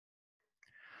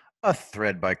A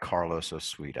thread by Carlos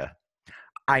Osuita.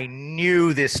 I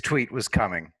knew this tweet was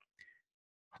coming.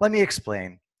 Let me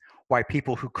explain why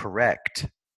people who correct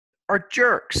are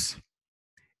jerks.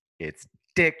 It's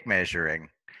dick measuring.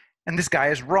 And this guy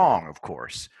is wrong, of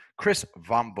course. Chris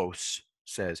Vambos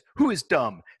says, who is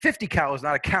dumb? 50 cal is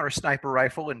not a counter sniper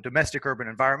rifle in domestic urban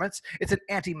environments. It's an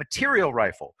anti-material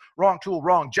rifle. Wrong tool,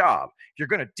 wrong job. If you're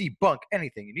going to debunk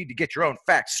anything, you need to get your own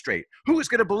facts straight. Who is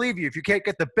going to believe you if you can't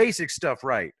get the basic stuff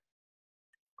right?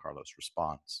 Carlos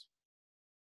responds.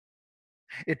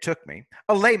 It took me,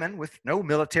 a layman with no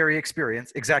military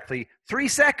experience, exactly 3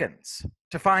 seconds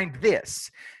to find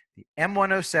this, the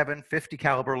M107 50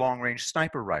 caliber long-range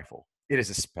sniper rifle. It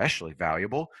is especially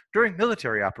valuable during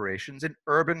military operations in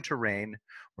urban terrain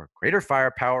where greater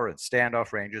firepower and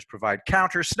standoff ranges provide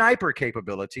counter sniper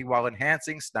capability while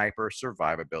enhancing sniper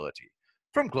survivability.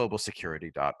 From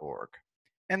globalsecurity.org.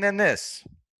 And then this.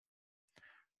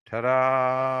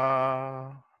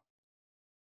 Ta-da!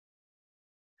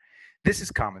 This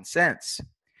is common sense.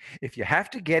 If you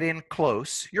have to get in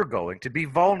close, you're going to be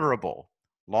vulnerable.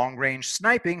 Long-range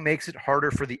sniping makes it harder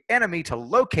for the enemy to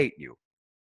locate you.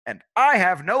 And I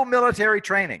have no military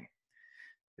training.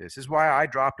 This is why I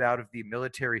dropped out of the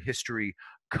military history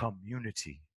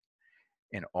community.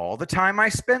 In all the time I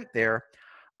spent there,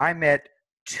 I met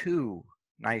 2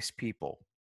 nice people.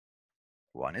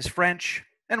 One is French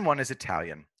and one is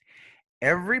Italian.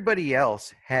 Everybody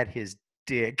else had his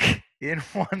dick in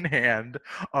one hand,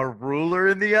 a ruler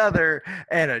in the other,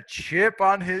 and a chip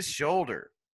on his shoulder.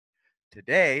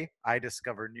 Today, I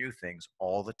discover new things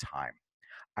all the time.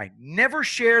 I never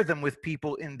share them with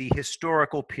people in the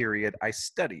historical period I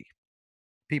study,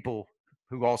 people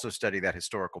who also study that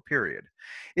historical period.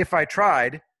 If I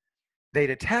tried, they'd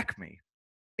attack me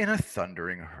in a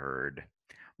thundering herd.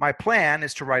 My plan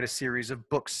is to write a series of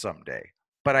books someday,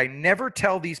 but I never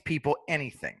tell these people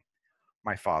anything.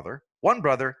 My father, one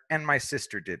brother, and my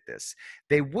sister did this.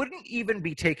 They wouldn't even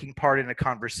be taking part in a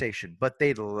conversation, but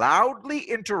they'd loudly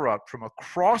interrupt from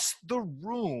across the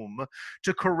room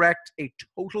to correct a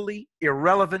totally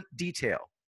irrelevant detail.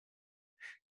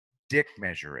 Dick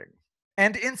measuring,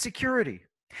 and insecurity,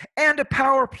 and a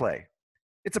power play.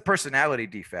 It's a personality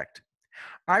defect.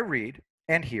 I read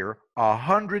and hear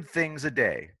 100 things a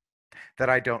day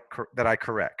that I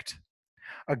correct.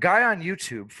 A guy on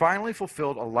YouTube finally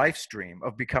fulfilled a life dream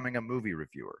of becoming a movie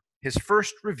reviewer. His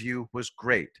first review was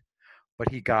great, but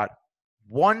he got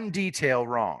one detail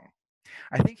wrong.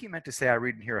 I think he meant to say I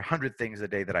read and hear 100 things a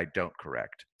day that I don't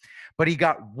correct. But he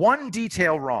got one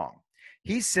detail wrong.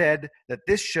 He said that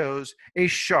this shows a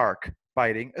shark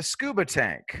biting a scuba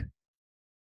tank.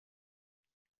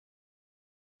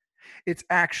 It's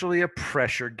actually a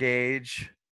pressure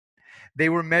gauge. They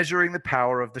were measuring the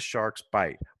power of the shark's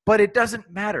bite. But it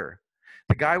doesn't matter.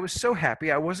 The guy was so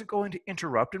happy I wasn't going to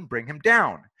interrupt and bring him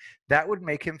down. That would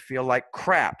make him feel like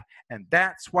crap. And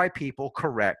that's why people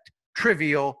correct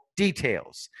trivial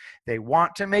details. They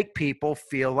want to make people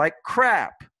feel like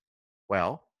crap.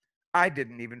 Well, I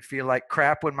didn't even feel like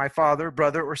crap when my father,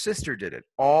 brother, or sister did it.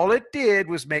 All it did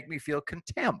was make me feel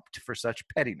contempt for such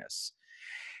pettiness.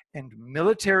 And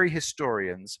military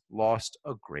historians lost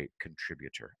a great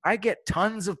contributor. I get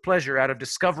tons of pleasure out of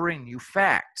discovering new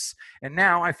facts, and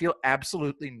now I feel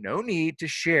absolutely no need to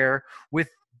share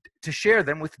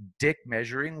them with dick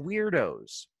measuring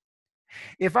weirdos.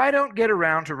 If I don't get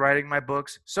around to writing my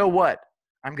books, so what?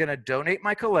 I'm going to donate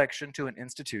my collection to an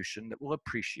institution that will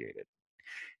appreciate it.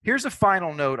 Here's a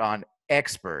final note on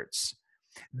experts.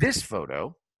 This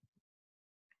photo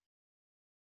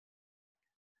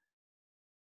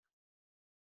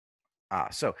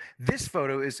so this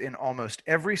photo is in almost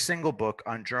every single book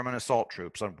on German assault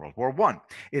troops on World War I.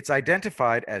 It's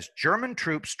identified as German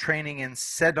troops training in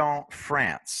Sedan,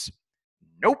 France.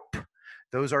 Nope,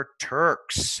 those are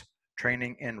Turks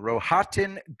training in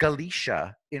Rohatin,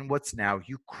 Galicia, in what's now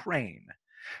Ukraine.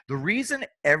 The reason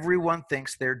everyone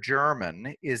thinks they're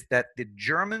German is that the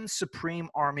German Supreme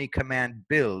Army Command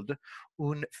Bild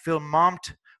und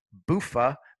Filmamt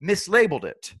BUFA mislabeled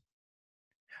it.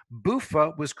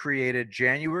 BUFA was created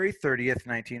January 30th,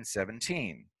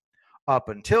 1917. Up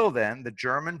until then, the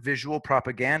German visual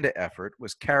propaganda effort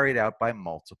was carried out by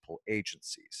multiple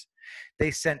agencies. They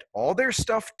sent all their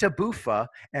stuff to BUFA,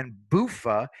 and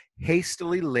BUFA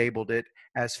hastily labeled it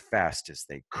as fast as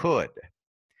they could.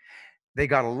 They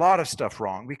got a lot of stuff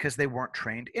wrong because they weren't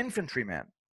trained infantrymen.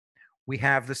 We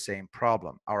have the same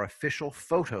problem. Our official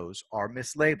photos are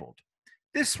mislabeled.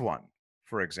 This one,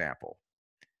 for example.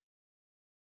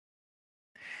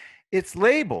 It's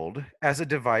labeled as a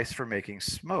device for making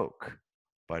smoke,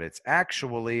 but it's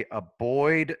actually a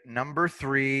Boyd No.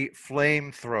 3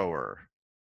 flamethrower.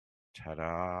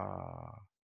 Ta-da.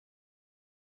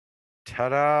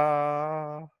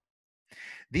 Ta-da.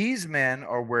 These men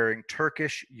are wearing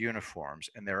Turkish uniforms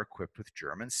and they're equipped with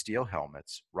German steel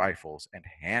helmets, rifles, and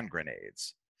hand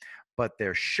grenades. But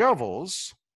their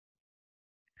shovels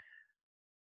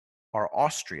are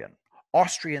Austrian.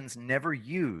 Austrians never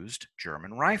used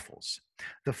German rifles.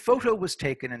 The photo was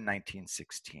taken in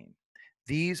 1916.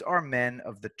 These are men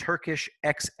of the Turkish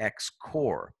XX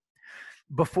Corps.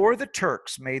 Before the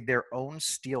Turks made their own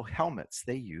steel helmets,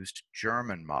 they used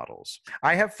German models.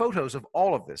 I have photos of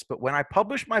all of this, but when I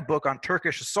publish my book on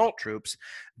Turkish assault troops,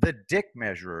 the dick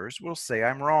measurers will say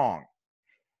I'm wrong.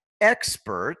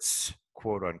 Experts,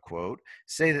 quote unquote,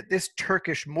 say that this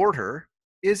Turkish mortar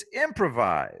is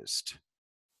improvised.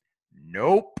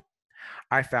 Nope.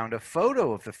 I found a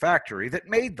photo of the factory that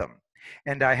made them,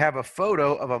 and I have a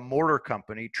photo of a mortar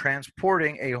company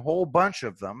transporting a whole bunch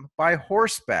of them by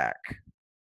horseback.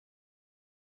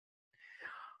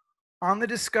 On the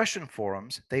discussion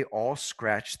forums, they all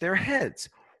scratched their heads.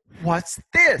 What's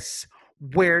this?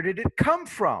 Where did it come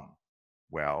from?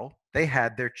 Well, they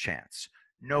had their chance.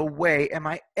 No way am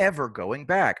I ever going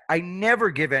back. I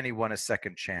never give anyone a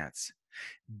second chance.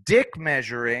 Dick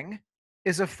measuring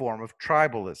is a form of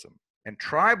tribalism, and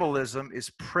tribalism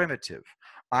is primitive.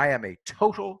 I am a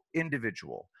total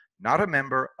individual, not a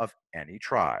member of any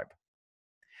tribe.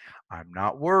 I'm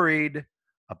not worried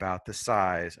about the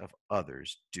size of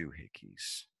others'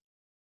 doohickeys.